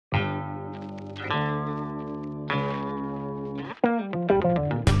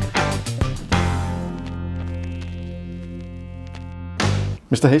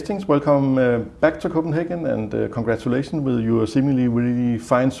Mr. Hastings, welcome back to Copenhagen, and congratulations with your seemingly really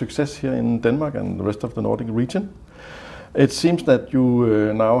fine success here in Denmark and the rest of the Nordic region. It seems that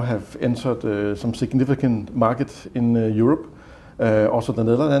you now have entered some significant market in Europe, also the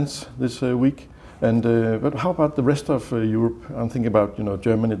Netherlands this week. And but how about the rest of Europe? I'm thinking about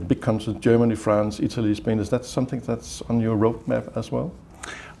Germany, the big countries, Germany, France, Italy, Spain. Is that something that's on your roadmap as well?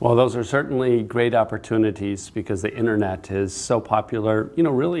 Well, those are certainly great opportunities because the internet is so popular,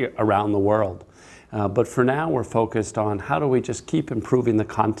 really around the world. But for now, we're focused on how do we just keep improving the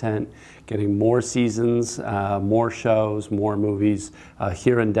content, getting more seasons, more shows, more movies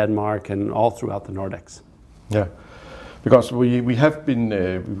here in Denmark and all throughout the Nordics. Yeah, because we have been,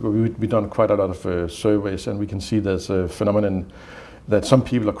 we've done quite a lot of surveys, and we can see there's a phenomenon that some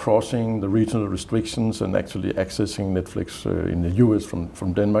people are crossing the regional restrictions and actually accessing Netflix in the US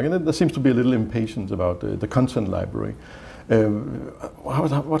from Denmark. And there seems to be a little impatience about the content library.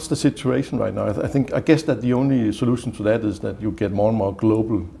 What's the situation right now? I guess that the only solution to that is that you get more and more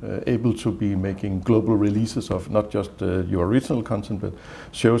global, able to be making global releases of not just your original content, but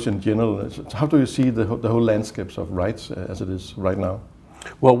shows in general. How do you see the whole landscapes of rights as it is right now?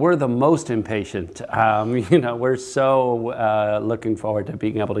 Well, we're the most impatient. We're so looking forward to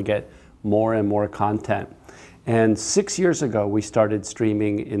being able to get more and more content. And 6 years ago, we started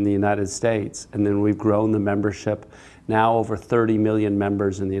streaming in the United States, and then we've grown the membership, now over 30 million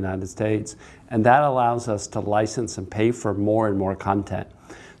members in the United States. And that allows us to license and pay for more and more content.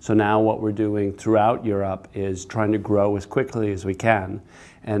 So now what we're doing throughout Europe is trying to grow as quickly as we can.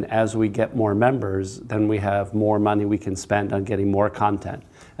 And as we get more members, then we have more money we can spend on getting more content.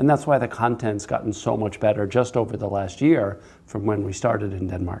 And that's why the content's gotten so much better just over the last year from when we started in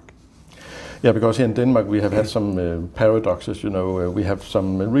Denmark. Yeah, because here in Denmark we have had some paradoxes. We have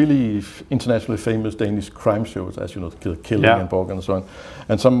some really internationally famous Danish crime shows, as Killing and Borg and so on.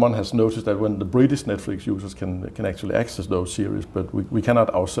 And someone has noticed that when the British Netflix users can actually access those series, but we cannot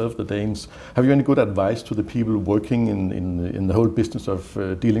ourselves, the Danes. Have you any good advice to the people working in the whole business of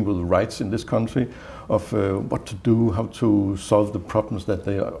dealing with rights in this country, of what to do, how to solve the problems that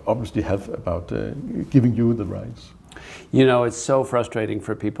they obviously have about giving you the rights? It's so frustrating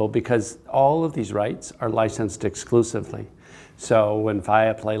for people because all of these rights are licensed exclusively. So when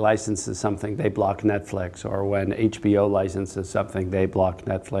Viaplay licenses something, they block Netflix, or when HBO licenses something, they block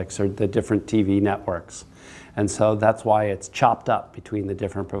Netflix, or the different TV networks. And so that's why it's chopped up between the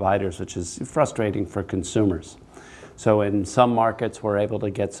different providers, which is frustrating for consumers. So in some markets, we're able to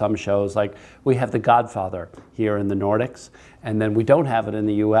get some shows, like we have The Godfather here in the Nordics, and then we don't have it in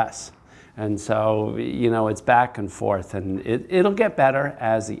the US. And so, it's back and forth, and it'll get better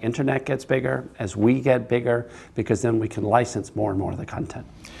as the internet gets bigger, as we get bigger, because then we can license more and more of the content.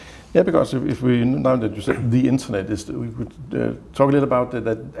 Yeah, because if we, now that you said the internet, we could talk a little about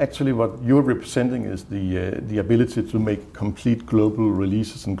that actually what you're representing is the ability to make complete global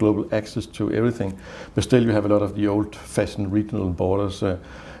releases and global access to everything, but still you have a lot of the old-fashioned regional borders.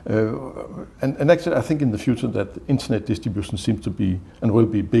 And actually, I think in the future that internet distribution seems to be and will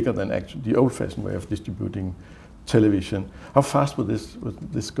be bigger than actually the old-fashioned way of distributing television. How fast will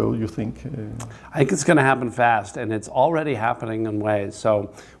this go, you think? I think it's going to happen fast, and it's already happening in ways.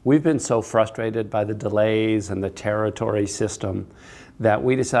 So we've been so frustrated by the delays and the territory system that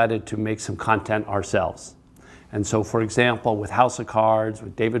we decided to make some content ourselves. And so, for example, with House of Cards,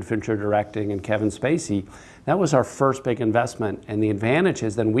 with David Fincher directing and Kevin Spacey, that was our first big investment. And the advantage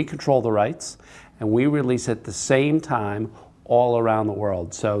is then we control the rights and we release at the same time all around the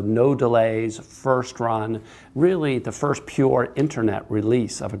world. So no delays, first run, really the first pure internet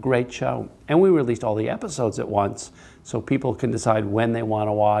release of a great show. And we released all the episodes at once so people can decide when they want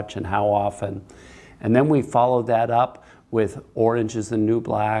to watch and how often. And then we followed that up with Orange is the New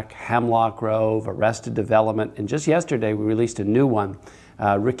Black, Hemlock Grove, Arrested Development, and just yesterday we released a new one,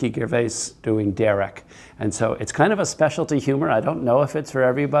 Ricky Gervais doing Derek. And so it's kind of a specialty humor. I don't know if it's for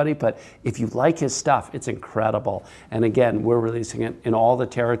everybody, but if you like his stuff, it's incredible. And again, we're releasing it in all the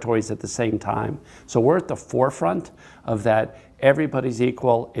territories at the same time. So we're at the forefront of that. Everybody's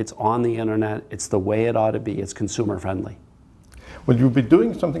equal, it's on the internet, it's the way it ought to be, it's consumer friendly. Will you be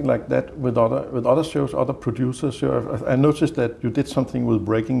doing something like that with other shows, other producers? I noticed that you did something with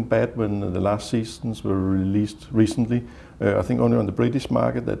Breaking Bad when the last seasons were released recently. I think only on the British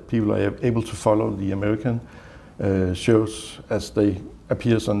market that people are able to follow the American shows as they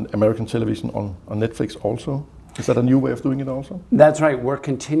appear on American television on Netflix also. Is that a new way of doing it also? That's right. We're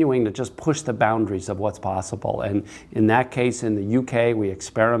continuing to just push the boundaries of what's possible. And in that case, in the UK, we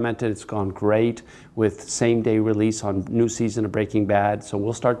experimented. It's gone great with same-day release on new season of Breaking Bad. So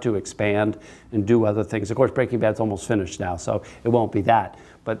we'll start to expand and do other things. Of course, Breaking Bad's almost finished now, so it won't be that.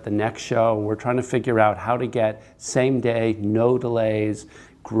 But the next show, we're trying to figure out how to get same-day, no delays,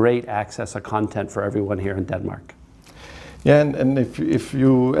 great access of content for everyone here in Denmark. Yeah, and if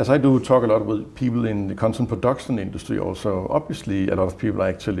you, as I do, talk a lot with people in the content production industry also, obviously a lot of people are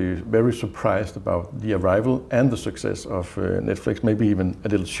actually very surprised about the arrival and the success of Netflix, maybe even a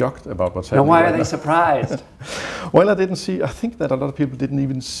little shocked about what's happening. Now, why right are they surprised? Well, I think that a lot of people didn't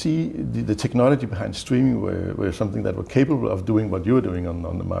even see the technology behind streaming were something that were capable of doing what you're doing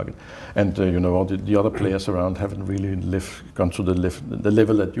on the market. And all the other players around haven't really gone to the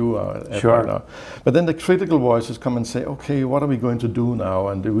level that you are at right now. But then the critical voices come and say, okay, what are we going to do now?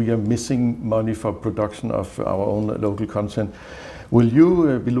 And we are missing money for production of our own local content. Will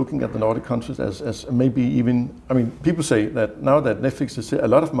you be looking at the Nordic countries as maybe even, I mean, people say that now that Netflix is a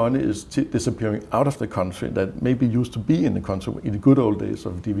lot of money is disappearing out of the country that maybe used to be in the country in the good old days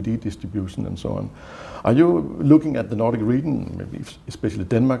of DVD distribution and so on. Are you looking at the Nordic region, maybe especially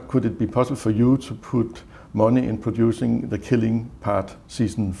Denmark? Could it be possible for you to put money in producing The Killing Part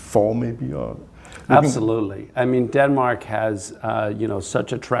season 4 maybe? Or absolutely. I mean, Denmark has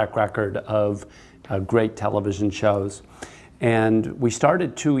such a track record of great television shows. And we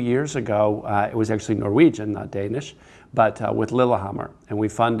started 2 years ago, it was actually Norwegian, not Danish, but with Lillehammer. And we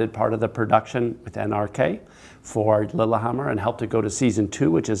funded part of the production with NRK for Lillehammer and helped it go to season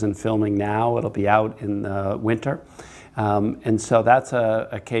 2, which is in filming now. It'll be out in the winter. And so that's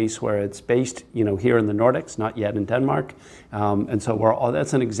a case where it's based, here in the Nordics, not yet in Denmark. And so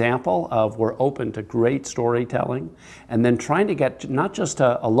that's an example of we're open to great storytelling and then trying to get not just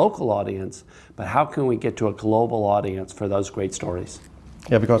a local audience, but how can we get to a global audience for those great stories?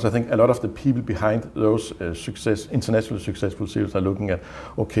 Yeah, because I think a lot of the people behind those internationally successful series are looking at,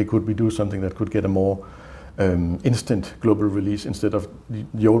 okay, could we do something that could get a more instant global release instead of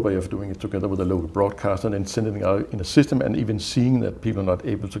the old way of doing it together with a local broadcaster and then sending it out in a system and even seeing that people are not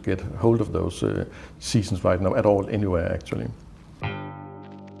able to get hold of those seasons right now at all anywhere actually.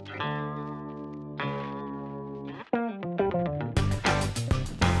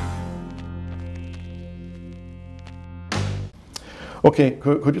 Okay,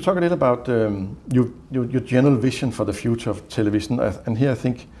 could you talk a little about your general vision for the future of television? And here I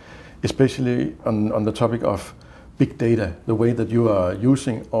think especially on the topic of big data, the way that you are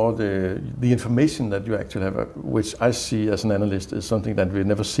using all the information that you actually have, which I see as an analyst is something that we've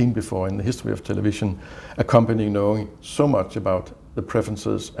never seen before in the history of television, a company knowing so much about the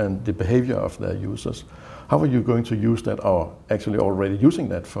preferences and the behavior of their users. How are you going to use that, or actually already using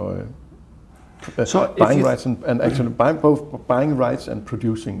that for buying rights and actually both buying rights and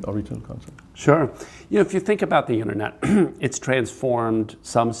producing original content? Sure. If you think about the internet, it's transformed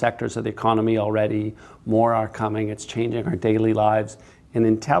some sectors of the economy already. More are coming. It's changing our daily lives. And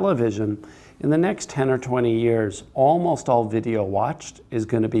in television, in the next 10 or 20 years, almost all video watched is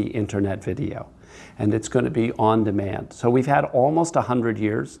going to be internet video. And it's going to be on demand. So we've had almost 100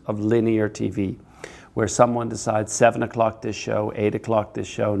 years of linear TV, where someone decides 7 o'clock this show, 8 o'clock this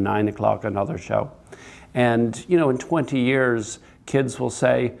show, 9 o'clock another show. And in 20 years, kids will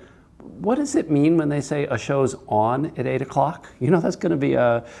say, what does it mean when they say a show's on at 8 o'clock? That's going to be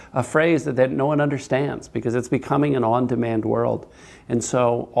a phrase that no one understands because it's becoming an on-demand world. And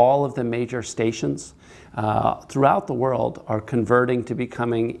so all of the major stations throughout the world are converting to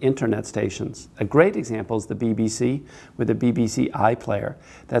becoming internet stations. A great example is the BBC with the BBC iPlayer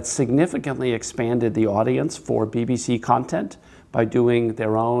that significantly expanded the audience for BBC content by doing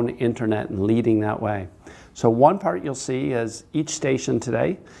their own internet and leading that way. So one part you'll see is each station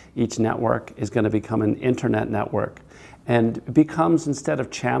today, each network is going to become an internet network, and it becomes, instead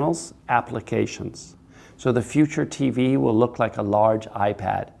of channels, applications. So the future TV will look like a large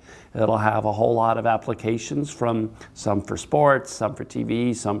iPad. It'll have a whole lot of applications, from some for sports, some for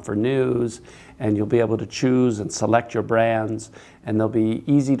TV, some for news, and you'll be able to choose and select your brands, and they'll be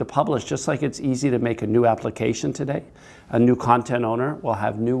easy to publish, just like it's easy to make a new application today. A new content owner will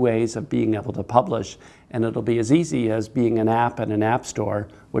have new ways of being able to publish, and it'll be as easy as being an app in an app store,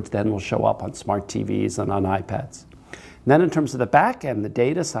 which then will show up on smart TVs and on iPads. And then in terms of the back end, the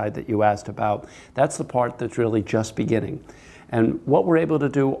data side that you asked about, that's the part that's really just beginning. And what we're able to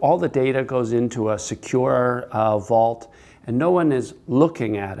do, all the data goes into a secure vault, and no one is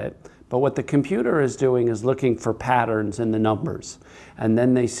looking at it. But what the computer is doing is looking for patterns in the numbers. And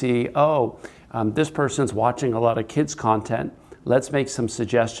then they see, this person's watching a lot of kids' content. let's make some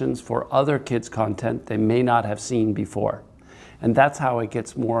suggestions for other kids' content they may not have seen before. And that's how it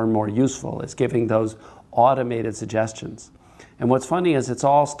gets more and more useful, is giving those automated suggestions. And what's funny is it's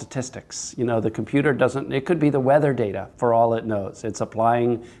all statistics. You know, the computer doesn't, it could be the weather data for all it knows. It's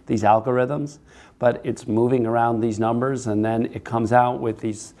applying these algorithms, but it's moving around these numbers, and then it comes out with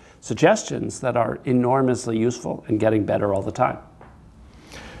these suggestions that are enormously useful and getting better all the time.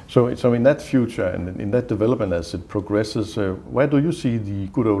 So in that future and in that development as it progresses, where do you see the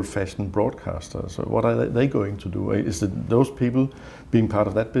good old-fashioned broadcasters? What are they going to do? Is it those people being part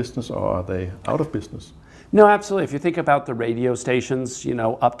of that business, or are they out of business? No, absolutely. If you think about the radio stations, you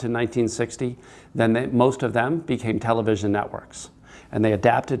know, up to 1960, then most of them became television networks, and they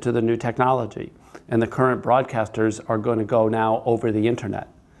adapted to the new technology. And the current broadcasters are going to go now over the internet.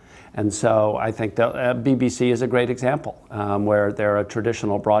 And so I think BBC is a great example, where they're a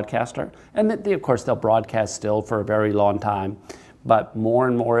traditional broadcaster. And of course, they'll broadcast still for a very long time, but more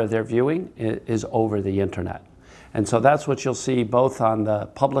and more of their viewing is over the internet. And so that's what you'll see both on the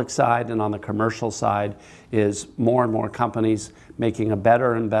public side and on the commercial side, is more and more companies making a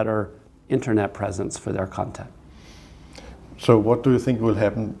better and better internet presence for their content. So what do you think will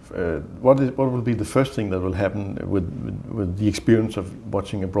happen? What will be the first thing that will happen with the experience of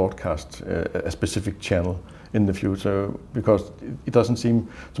watching a broadcast, a specific channel in the future? Because it doesn't seem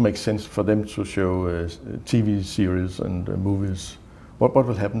to make sense for them to show TV series and movies. What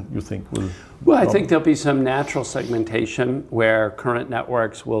will happen, you think? Well, I think there'll be some natural segmentation where current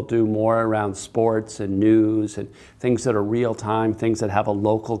networks will do more around sports and news and things that are real time, things that have a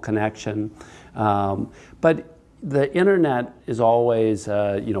local connection. But the internet is always,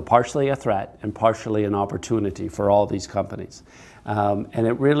 you know, partially a threat and partially an opportunity for all these companies. And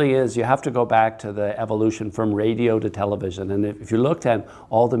it really is, you have to go back to the evolution from radio to television. And if you looked at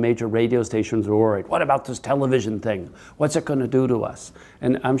all the major radio stations were worried, what about this television thing? What's it going to do to us?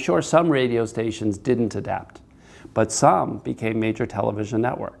 And I'm sure some radio stations didn't adapt, but some became major television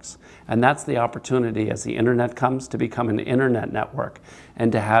networks. And that's the opportunity as the internet comes to become an internet network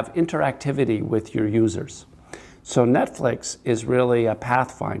and to have interactivity with your users. So Netflix is really a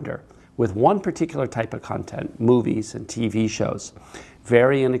pathfinder with one particular type of content, movies and TV shows.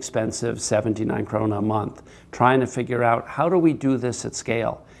 Very inexpensive, 79 krona a month, trying to figure out how do we do this at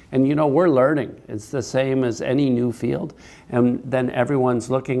scale. And you know, we're learning. It's the same as any new field. And then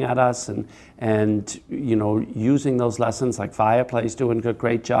everyone's looking at us and you know, using those lessons, like Viaplay's doing a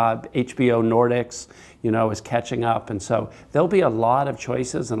great job, HBO Nordics, you know, is catching up. And so there'll be a lot of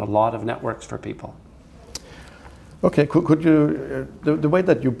choices and a lot of networks for people. Okay, could you, the way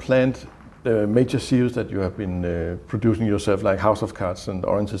that you planned the major series that you have been producing yourself, like House of Cards and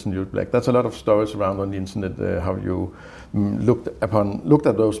Orange is the New Black, that's a lot of stories around on the internet, how you looked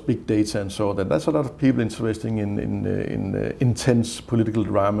at those big data and saw that that's a lot of people interested in intense political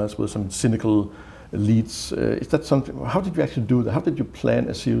dramas with some cynical leads. Is that something, how did you actually do that? How did you plan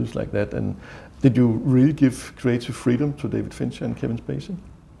a series like that? And did you really give creative freedom to David Fincher and Kevin Spacey?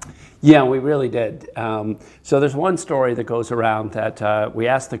 Yeah, we really did. So there's one story that goes around that we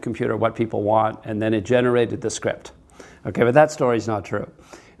asked the computer what people want, and then it generated the script. Okay, but that story's not true.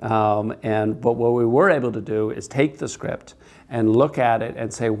 But what we were able to do is take the script and look at it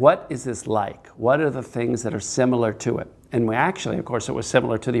and say, what is this like? What are the things that are similar to it? And we actually, of course, it was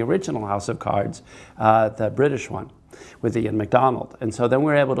similar to the original House of Cards, the British one, with Ian MacDonald. And so then we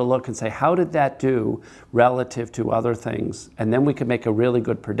were able to look and say, how did that do relative to other things? And then we could make a really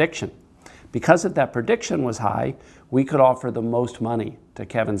good prediction. Because if that prediction was high, we could offer the most money to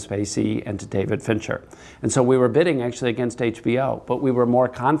Kevin Spacey and to David Fincher. And so we were bidding actually against HBO, but we were more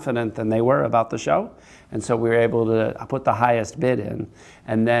confident than they were about the show. And so we were able to put the highest bid in.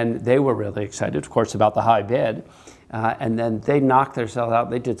 And then they were really excited, of course, about the high bid. And then they knocked themselves out.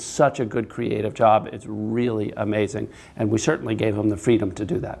 They did such a good creative job. It's really amazing. And we certainly gave them the freedom to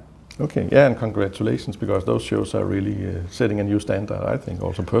do that. Okay, yeah, and congratulations, because those shows are really setting a new standard, I think,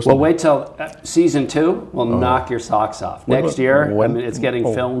 also personally. Well, wait till season 2 will knock your socks off. Next year, I mean, it's getting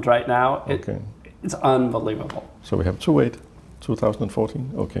filmed right now. It's unbelievable. So we have to wait,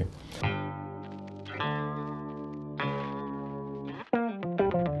 2014, okay.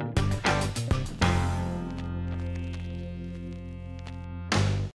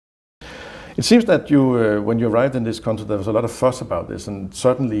 It seems that you, when you arrived in this country, there was a lot of fuss about this, and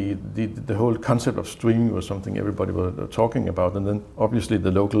certainly the whole concept of streaming was something everybody was talking about, and then obviously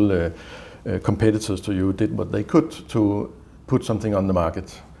the local competitors to you did what they could to put something on the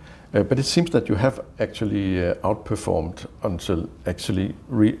market. But it seems that you have actually outperformed until actually,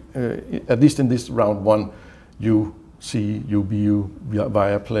 at least in this round 1, UC, UBU,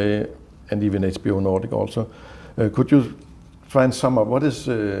 Viaplay, and even HBO Nordic also. Could you try and sum up, what is,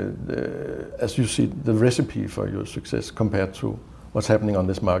 as you see, the recipe for your success compared to what's happening on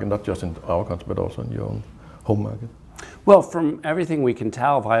this market, not just in our country, but also in your own home market? Well, from everything we can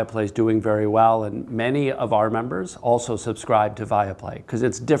tell, Viaplay is doing very well, and many of our members also subscribe to Viaplay because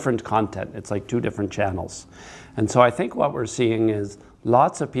it's different content. It's like 2 different channels. And so I think what we're seeing is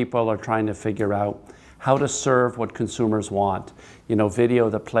lots of people are trying to figure out how to serve what consumers want. You know, video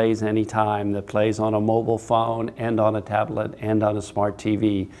that plays anytime, that plays on a mobile phone and on a tablet and on a smart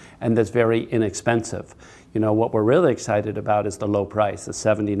TV, and that's very inexpensive. You know, what we're really excited about is the low price, the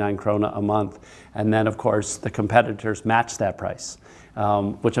 79 krona a month. And then, of course, the competitors match that price,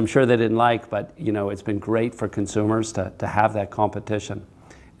 which I'm sure they didn't like, but, you know, it's been great for consumers to have that competition.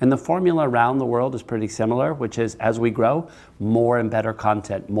 And the formula around the world is pretty similar, which is as we grow, more and better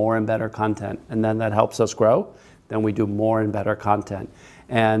content, more and better content. And then that helps us grow. Then we do more and better content.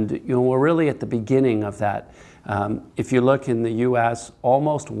 And, you know, we're really at the beginning of that. If you look in the US,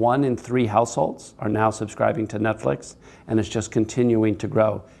 almost 1 in 3 households are now subscribing to Netflix, and it's just continuing to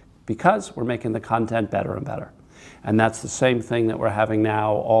grow because we're making the content better and better. And that's the same thing that we're having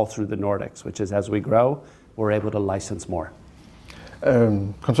now all through the Nordics, which is as we grow, we're able to license more.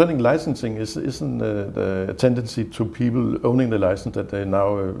 Concerning licensing, isn't the tendency to people owning the license that they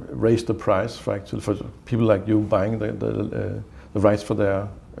now raise the price for people like you buying the rights for their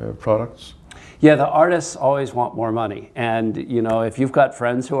products? Yeah, the artists always want more money. And, you know, if you've got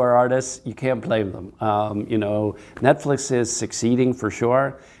friends who are artists, you can't blame them. You know, Netflix is succeeding for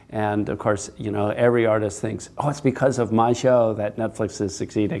sure. And of course, you know, every artist thinks, oh, it's because of my show that Netflix is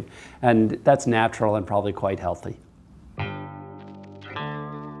succeeding. And that's natural and probably quite healthy.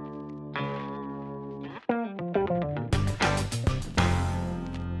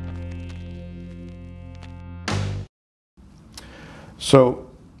 So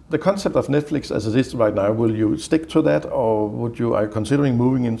the concept of Netflix as it is right now, will you stick to that, or are you considering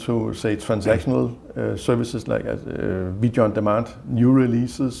moving into, say, transactional services like video on demand, new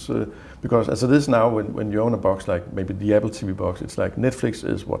releases? Because as it is now, when you own a box like maybe the Apple TV box, it's like Netflix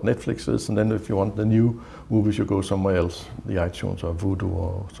is what Netflix is, and then if you want the new movies, you go somewhere else, the iTunes or Voodoo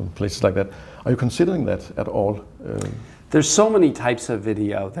or some places like that. Are you considering that at all? There's so many types of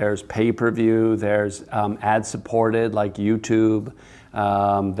video. There's pay-per-view, there's ad-supported like YouTube,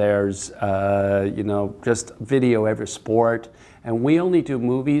 there's you know, just video every sport. And we only do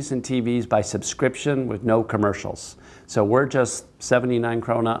movies and TVs by subscription with no commercials. So we're just 79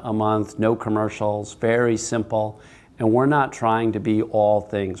 krona a month, no commercials, very simple. And we're not trying to be all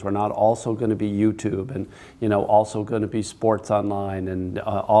things. We're not also going to be YouTube and, you know, also going to be sports online and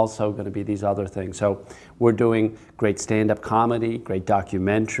also going to be these other things. So we're doing great stand-up comedy, great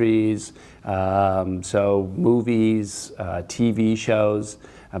documentaries, so movies, TV shows.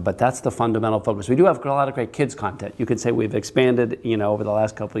 But that's the fundamental focus. We do have a lot of great kids content. You could say we've expanded, you know, over the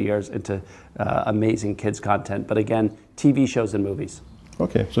last couple of years into amazing kids content. But again, TV shows and movies.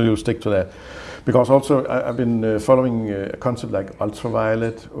 Okay, so you stick to that. Because also I've been following a concept like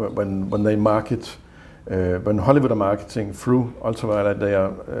ultraviolet. When they market, when Hollywood are marketing through ultraviolet, they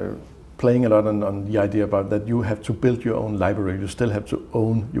are playing a lot on the idea about that you have to build your own library. You still have to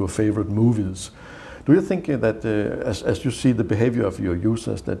own your favorite movies. Do you think that as you see the behavior of your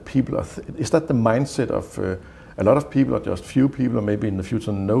users, that people are, is that the mindset of a lot of people, or just few people, or maybe in the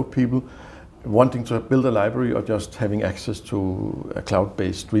future no people, wanting to build a library or just having access to a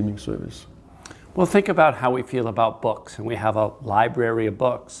cloud-based streaming service? Well, think about how we feel about books, and we have a library of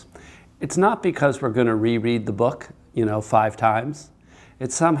books. It's not because we're going to reread the book, you know, 5 times.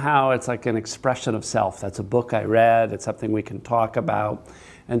 It's somehow, it's like an expression of self. That's a book I read, it's something we can talk about.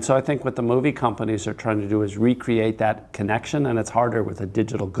 And so I think what the movie companies are trying to do is recreate that connection, and it's harder with a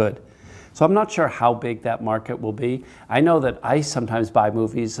digital good. So I'm not sure how big that market will be. I know that I sometimes buy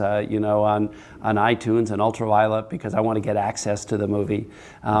movies, you know, on iTunes and Ultraviolet because I want to get access to the movie.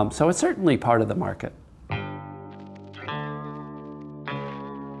 So it's certainly part of the market.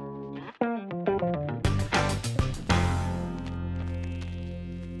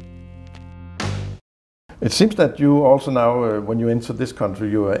 It seems that you also now, when you enter this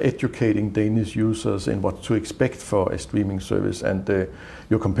country, you are educating Danish users in what to expect for a streaming service, and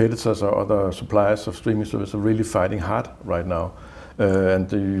your competitors or other suppliers of streaming services are really fighting hard right now.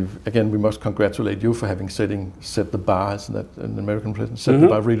 Again, we must congratulate you for having set the bar, as an American president, set the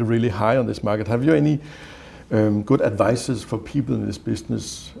bar really, really high on this market. Have you any good advices for people in this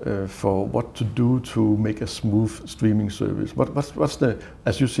business for what to do to make a smooth streaming service? What's the,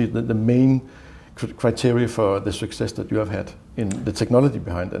 as you see, the main criteria for the success that you have had in the technology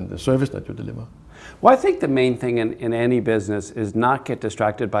behind and the service that you deliver? Well, I think the main thing in any business is not get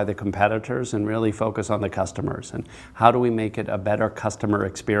distracted by the competitors and really focus on the customers and how do we make it a better customer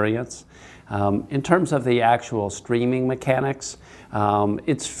experience. In terms of the actual streaming mechanics,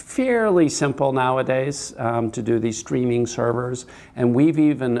 it's fairly simple nowadays to do these streaming servers, and we've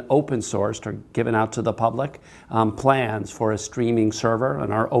even open sourced or given out to the public plans for a streaming server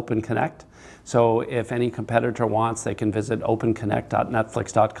on our Open Connect. So if any competitor wants, they can visit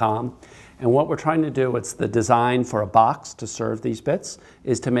openconnect.netflix.com. And what we're trying to do, it's the design for a box to serve these bits,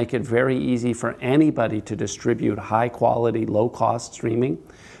 is to make it very easy for anybody to distribute high quality, low cost streaming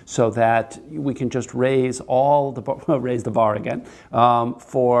so that we can just raise the bar again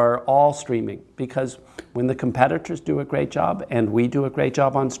for all streaming. Because when the competitors do a great job and we do a great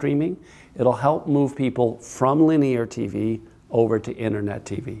job on streaming, it'll help move people from linear TV over to internet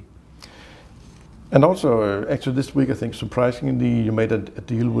TV. And also, actually this week, I think, surprisingly, you made a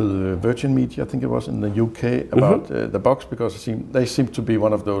deal with Virgin Media, I think it was, in the UK, about the box, because they seem to be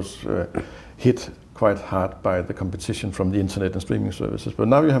one of those hit quite hard by the competition from the internet and streaming services. But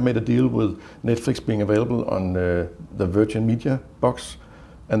now you have made a deal with Netflix being available on the Virgin Media box,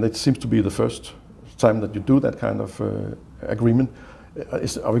 and it seems to be the first time that you do that kind of agreement.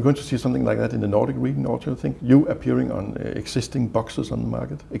 Are we going to see something like that in the Nordic region also, you think? You appearing on existing boxes on the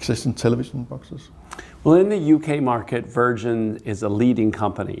market, existing television boxes? Well, in the UK market, Virgin is a leading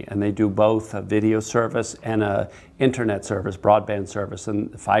company, and they do both a video service and a internet service, broadband service,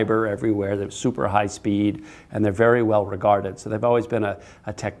 and fiber everywhere. They're super high speed, and they're very well regarded. So they've always been a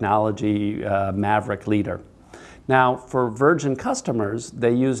technology maverick leader. Now, for Virgin customers,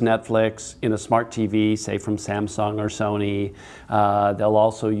 they use Netflix in a smart TV, say from Samsung or Sony. They'll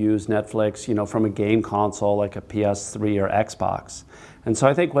also use Netflix, from a game console like a PS3 or Xbox. And so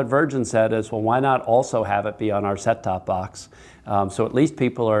I think what Virgin said is, well, why not also have it be on our set-top box? So at least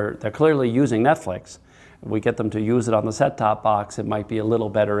they're clearly using Netflix. If we get them to use it on the set-top box, it might be a little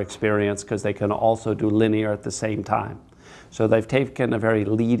better experience because they can also do linear at the same time. So they've taken a very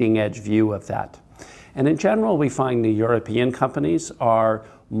leading-edge view of that. And in general, we find the European companies are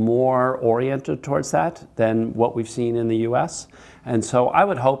more oriented towards that than what we've seen in the US. And so I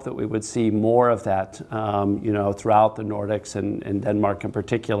would hope that we would see more of that, throughout the Nordics and Denmark in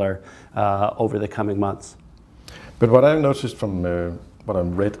particular over the coming months. But what I've noticed from what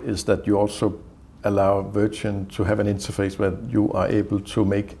I've read is that you also allow Virgin to have an interface where you are able to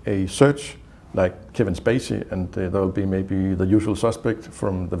make a search like Kevin Spacey, and there will be maybe the usual suspect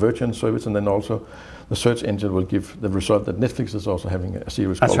from the Virgin service, and then also the search engine will give the result that Netflix is also having a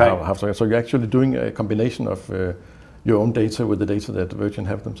series called House. So you're actually doing a combination of your own data with the data that Virgin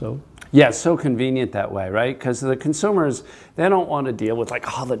have themselves? Yeah, it's so convenient that way, right? Because the consumers, they don't want to deal with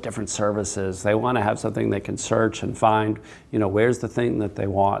all the different services. They want to have something they can search and find, where's the thing that they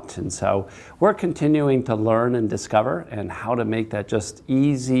want. And so we're continuing to learn and discover and how to make that just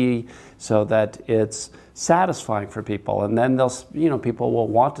easy so that it's satisfying for people. And then people will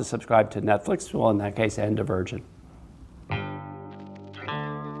want to subscribe to Netflix, well, in that case, and to Virgin.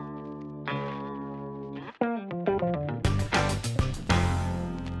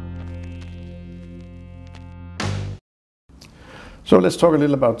 So let's talk a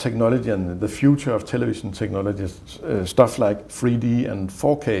little about technology and the future of television technologies, stuff like 3D and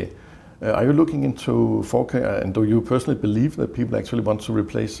 4K. Are you looking into 4K, and do you personally believe that people actually want to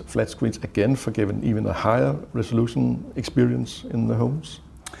replace flat screens again for giving even a higher resolution experience in the homes?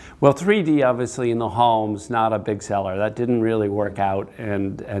 Well, 3D obviously in the homes, not a big seller. That didn't really work out,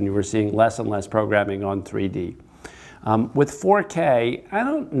 and you were seeing less and less programming on 3D. With 4K, I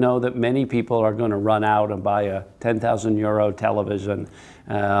don't know that many people are going to run out and buy a 10,000 euro television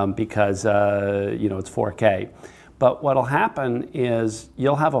because it's 4K. But what'll happen is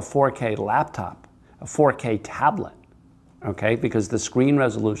you'll have a 4K laptop, a 4K tablet, okay? Because the screen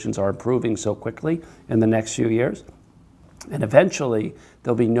resolutions are improving so quickly in the next few years. And eventually,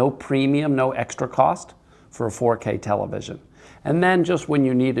 there'll be no premium, no extra cost for a 4K television. And then just when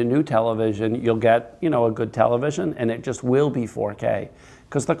you need a new television, you'll get, a good television, and it just will be 4K.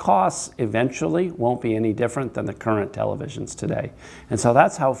 Because the costs eventually won't be any different than the current televisions today. And so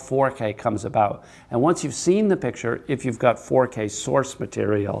that's how 4K comes about. And once you've seen the picture, if you've got 4K source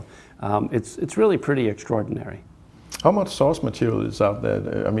material, it's really pretty extraordinary. How much source material is out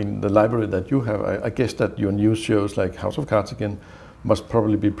there? I mean, the library that you have, I guess that your news shows like House of Cards again must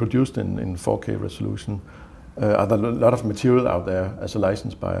probably be produced in 4K resolution. Are there a lot of material out there as a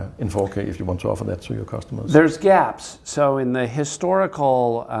license buyer in 4K if you want to offer that to your customers? There's gaps. So in the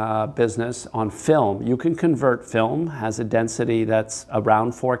historical business on film, you can convert film, has a density that's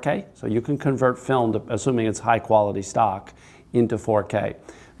around 4K. So you can convert film, assuming it's high quality stock, into 4K.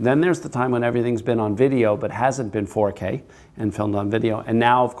 Then there's the time when everything's been on video but hasn't been 4K and filmed on video. And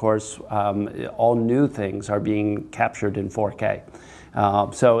now, of course, all new things are being captured in 4K.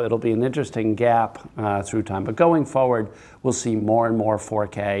 So it'll be an interesting gap through time. But going forward, we'll see more and more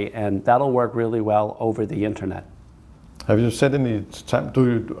 4K, and that'll work really well over the internet. Have you set any time?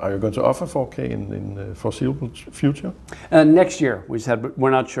 Are you going to offer 4K in the foreseeable future? Next year. We said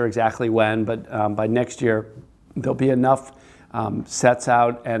we're not sure exactly when, but by next year there'll be enough sets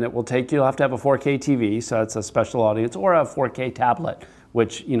out, and it will take, you'll have to have a 4K TV, so it's a special audience, or a 4K tablet,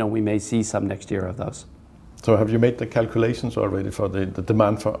 which we may see some next year of those. So have you made the calculations already for the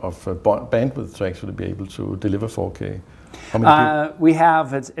demand of bandwidth to actually be able to deliver 4K? We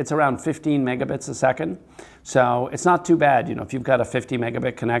have, it's around 15 megabits a second. So it's not too bad. If you've got a 50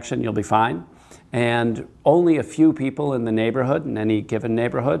 megabit connection, you'll be fine. And only a few people in the neighborhood, in any given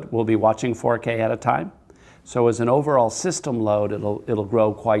neighborhood, will be watching 4K at a time. So as an overall system load, it'll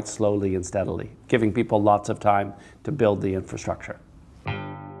grow quite slowly and steadily, giving people lots of time to build the infrastructure.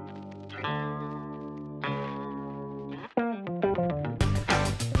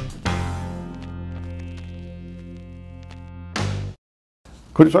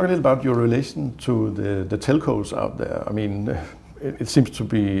 Could you talk a little about your relation to the telcos out there? I mean, it seems to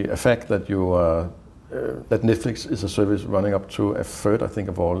be a fact that that Netflix is a service running up to a third, I think,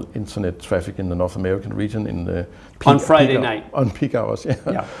 of all internet traffic in the North American region in the on Friday night. On peak hours,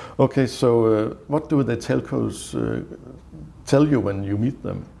 yeah. Okay, so what do the telcos tell you when you meet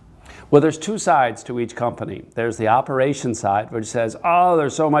them? Well, there's two sides to each company. There's the operation side, which says, oh,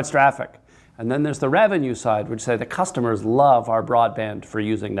 there's so much traffic. And then there's the revenue side, which say the customers love our broadband for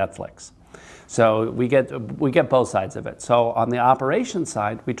using Netflix. So we get both sides of it. So on the operations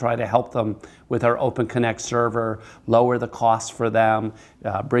side, we try to help them with our Open Connect server, lower the costs for them,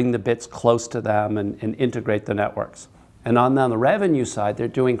 bring the bits close to them, and integrate the networks. And on the revenue side, they're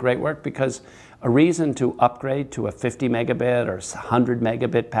doing great work, because a reason to upgrade to a 50 megabit or 100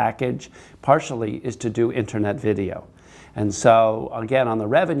 megabit package partially is to do internet video. And so, again, on the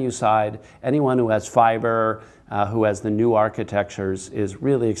revenue side, anyone who has fiber, who has the new architectures, is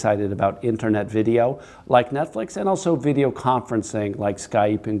really excited about internet video like Netflix, and also video conferencing like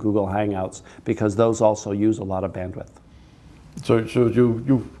Skype and Google Hangouts, because those also use a lot of bandwidth. So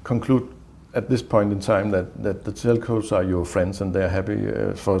you conclude at this point in time that the telcos are your friends, and they're happy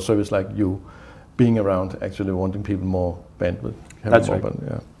for a service like you being around, actually wanting people more bandwidth. That's right.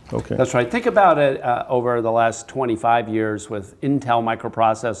 Yeah. Okay. That's right. Think about it over the last 25 years with Intel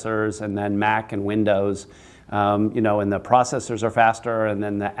microprocessors and then Mac and Windows, and the processors are faster, and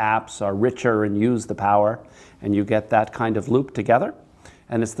then the apps are richer and use the power, and you get that kind of loop together.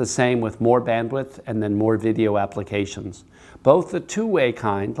 And it's the same with more bandwidth and then more video applications. Both the two-way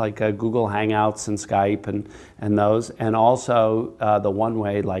kind, like Google Hangouts and Skype and those, and also the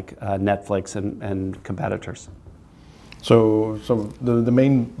one-way, like Netflix and competitors. So the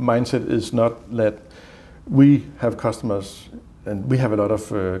main mindset is not that we have customers and we have a lot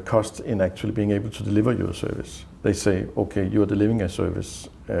of cost in actually being able to deliver your service. They say, okay, you are delivering a service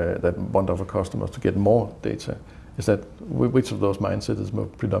that want our customers to get more data. Is that, which of those mindsets is more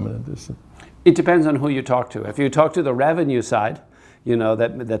predominant? It depends on who you talk to. If you talk to the revenue side,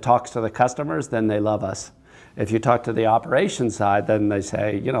 that talks to the customers, then they love us. If you talk to the operations side, then they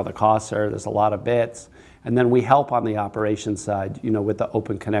say, the costs there's a lot of bits. And then we help on the operations side, with the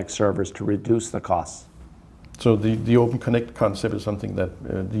Open Connect servers to reduce the costs. So the Open Connect concept is something that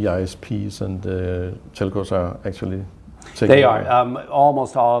the ISPs and the telcos are actually taking. They are.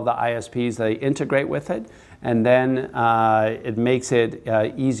 Almost all of the ISPs, they integrate with it, and then it makes it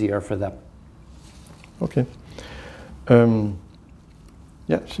easier for them. Okay.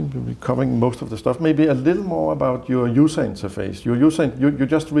 Yeah, seems to be covering most of the stuff. Maybe a little more about your user interface. You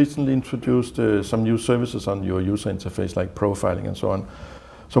just recently introduced some new services on your user interface, like profiling and so on.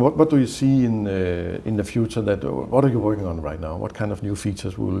 So what do you see in the future? What are you working on right now? What kind of new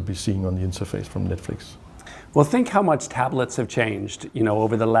features will we be seeing on the interface from Netflix? Well, think how much tablets have changed,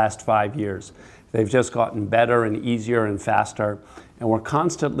 over the last 5 years. They've just gotten better and easier and faster. And we're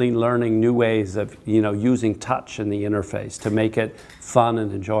constantly learning new ways of, using touch in the interface to make it fun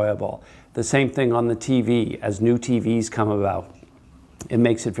and enjoyable. The same thing on the TV. As new TVs come about, it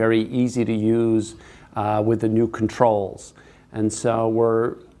makes it very easy to use with the new controls. And so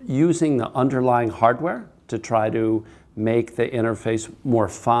we're using the underlying hardware to try to make the interface more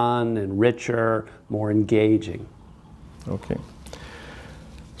fun and richer, more engaging. Okay.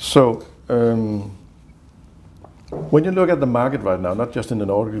 So, when you look at the market right now, not just in the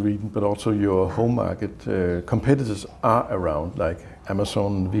Nordic region, but also your home market, competitors are around, like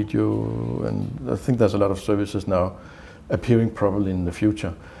Amazon Video, and I think there's a lot of services now. appearing probably in the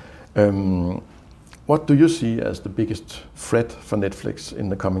future. What do you see as the biggest threat for Netflix in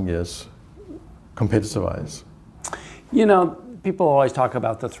the coming years, competitor-wise? You know, people always talk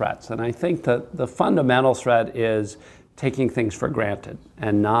about the threats, and I think that the fundamental threat is taking things for granted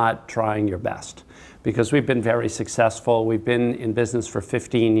and not trying your best. Because we've been very successful. We've been in business for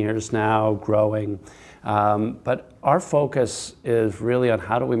 15 years now, growing. But our focus is really on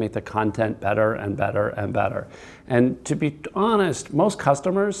how do we make the content better and better and better. And to be honest, most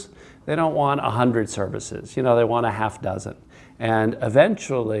customers, they don't want 100 services. You know, they want a half dozen. And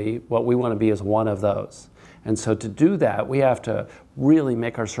eventually, what we want to be is one of those. And so to do that, we have to really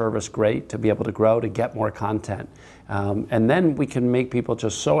make our service great to be able to grow, to get more content. And then we can make people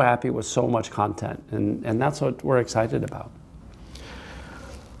just so happy with so much content. And that's what we're excited about.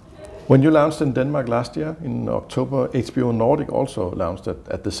 When you launched in Denmark last year, in October, HBO Nordic also launched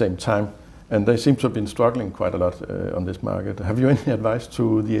at the same time. And they seem to have been struggling quite a lot on this market. Have you any advice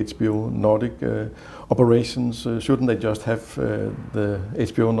to the HBO Nordic operations? Shouldn't they just have the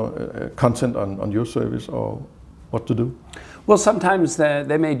HBO content on your service, or what to do? Well, sometimes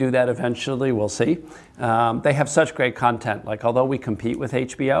they may do that eventually, we'll see. They have such great content. Like, although we compete with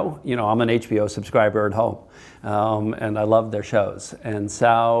HBO, you know, I'm an HBO subscriber at home, and I love their shows. And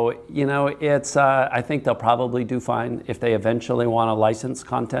so, you know, it's, I think they'll probably do fine. If they eventually want to license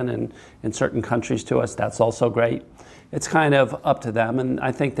content in certain countries to us, that's also great. It's kind of up to them, and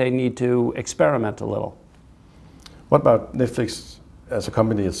I think they need to experiment a little. What about Netflix as a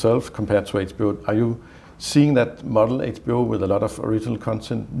company itself compared to HBO? Are you seeing that model, HBO, with a lot of original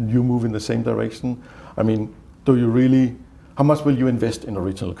content, you move in the same direction? I mean, do you really, how much will you invest in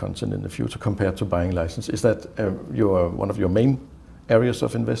original content in the future compared to buying license? Is that one of your main areas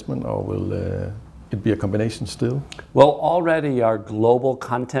of investment, or will it be a combination still? Well, already our global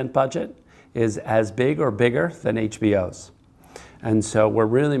content budget is as big or bigger than HBO's. And so we're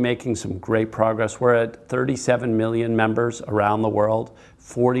really making some great progress. We're at 37 million members around the world,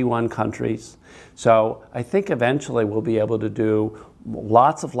 41 countries. So I think eventually we'll be able to do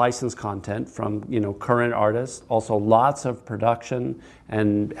lots of licensed content from, you know, current artists, also lots of production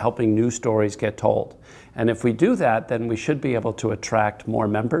and helping new stories get told. And if we do that, then we should be able to attract more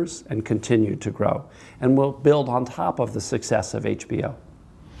members and continue to grow. And we'll build on top of the success of HBO.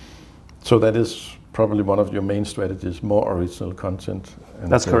 So that is probably one of your main strategies, more original content.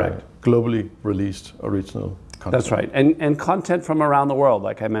 And that's correct. Globally released original content. That's right. And content from around the world.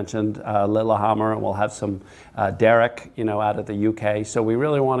 Like I mentioned, Lillehammer, and we'll have some Derek, you know, out of the UK. So we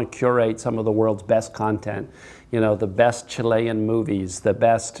really want to curate some of the world's best content. You know, the best Chilean movies, the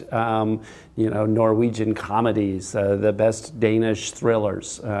best, you know, Norwegian comedies, the best Danish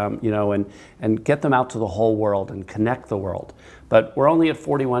thrillers, you know, and get them out to the whole world and connect the world. But we're only at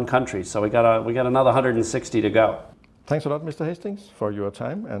 41 countries, so we got another 160 to go. Thanks a lot, Mr. Hastings, for your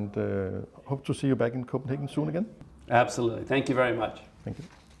time, and hope to see you back in Copenhagen soon again. Absolutely. Thank you very much. Thank you.